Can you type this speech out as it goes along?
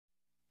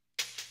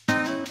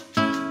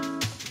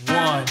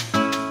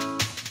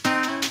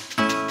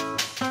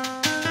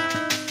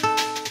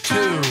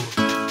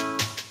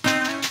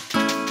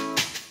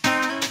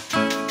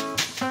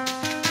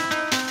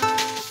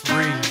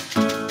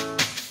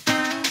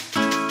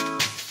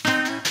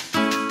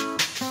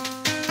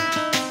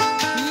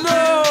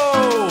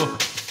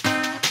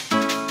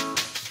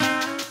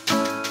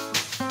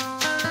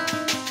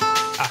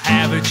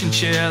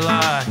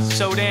Chinchilla,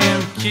 so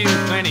damn cute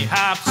when he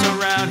hops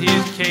around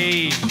his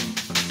cage.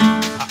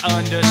 I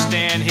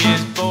understand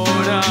his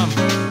boredom,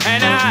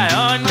 and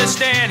I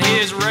understand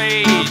his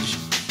rage.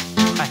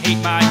 I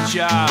hate my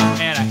job,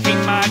 and I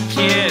hate my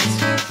kids.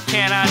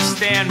 Cannot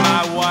stand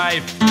my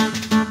wife.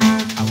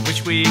 I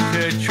wish we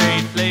could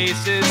trade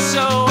places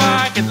so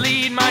I could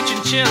lead my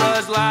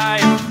chinchilla's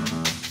life.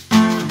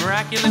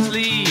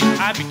 Miraculously,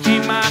 I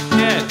became my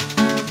pet.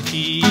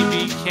 He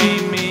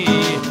became me.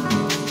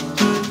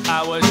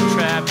 I was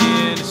trapped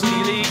in a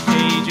steely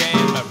cage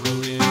and my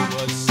rodent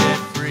was set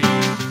free.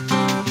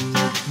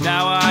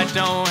 Now I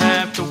don't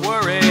have to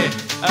worry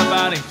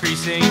about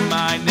increasing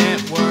my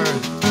net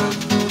worth,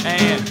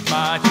 and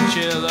my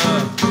chinchilla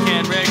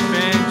can wreak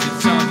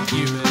vengeance on the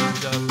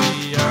humans of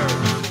the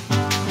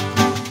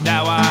earth.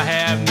 Now I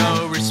have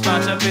no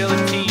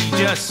responsibility,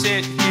 just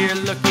sit here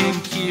looking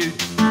cute,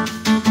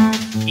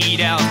 eat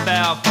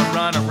alfalfa,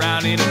 run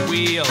around in a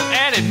wheel,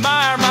 and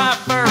admire my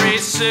furry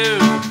suit.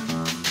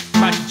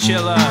 My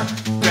chinchilla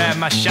grabbed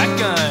my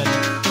shotgun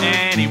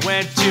and he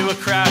went to a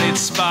crowded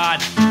spot,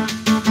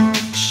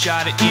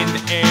 shot it in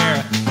the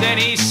air. Then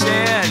he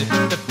said,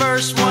 the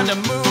first one to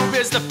move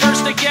is the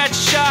first to get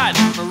shot.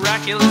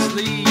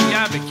 Miraculously,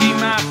 I became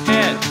my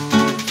pet.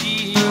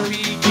 He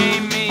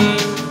became me.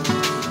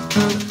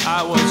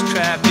 I was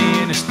trapped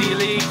in a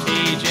steely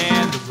cage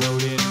and the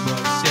rodent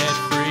was set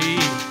free.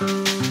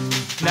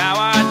 Now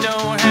I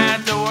don't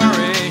have to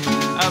worry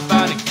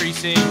about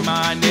increasing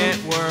my net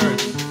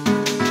worth,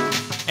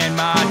 and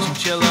my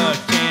chinchilla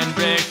can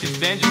wreak his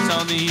vengeance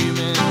on the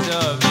humans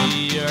of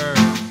the earth.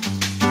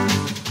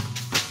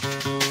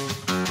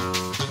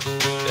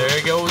 There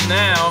it goes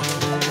now.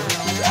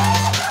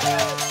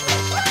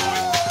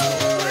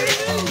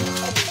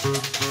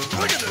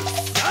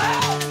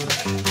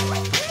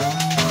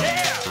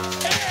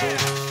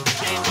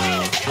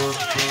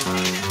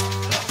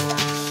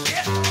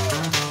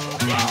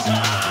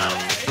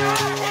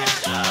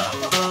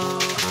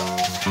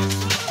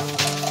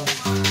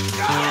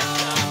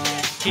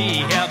 He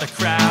held the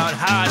crowd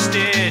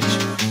hostage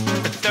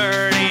for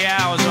 30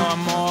 hours or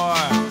more.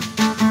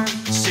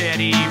 Said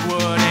he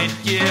wouldn't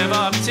give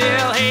up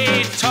till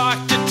he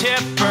talked to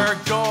Tipper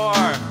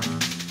Gore,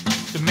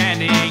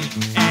 demanding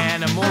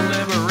animal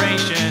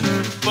liberation,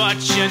 but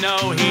you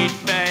know he'd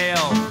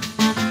fail.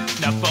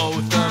 Now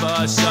both of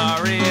us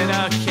are in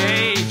a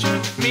cage,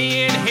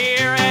 me in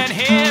here and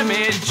him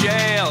in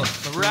jail.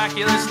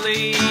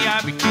 Miraculously,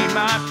 I became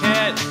my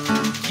pet.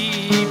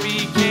 He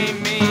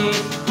became me.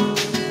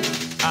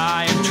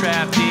 I am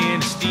trapped in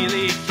a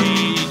steely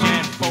cage,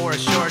 and for a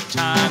short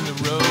time the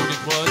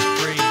rodent was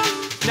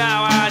free.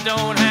 Now I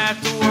don't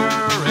have to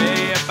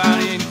worry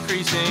about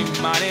increasing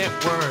my net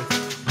worth,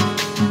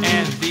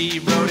 and the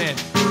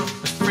rodent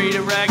was free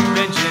to wreak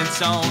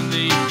vengeance on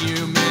the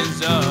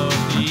humans of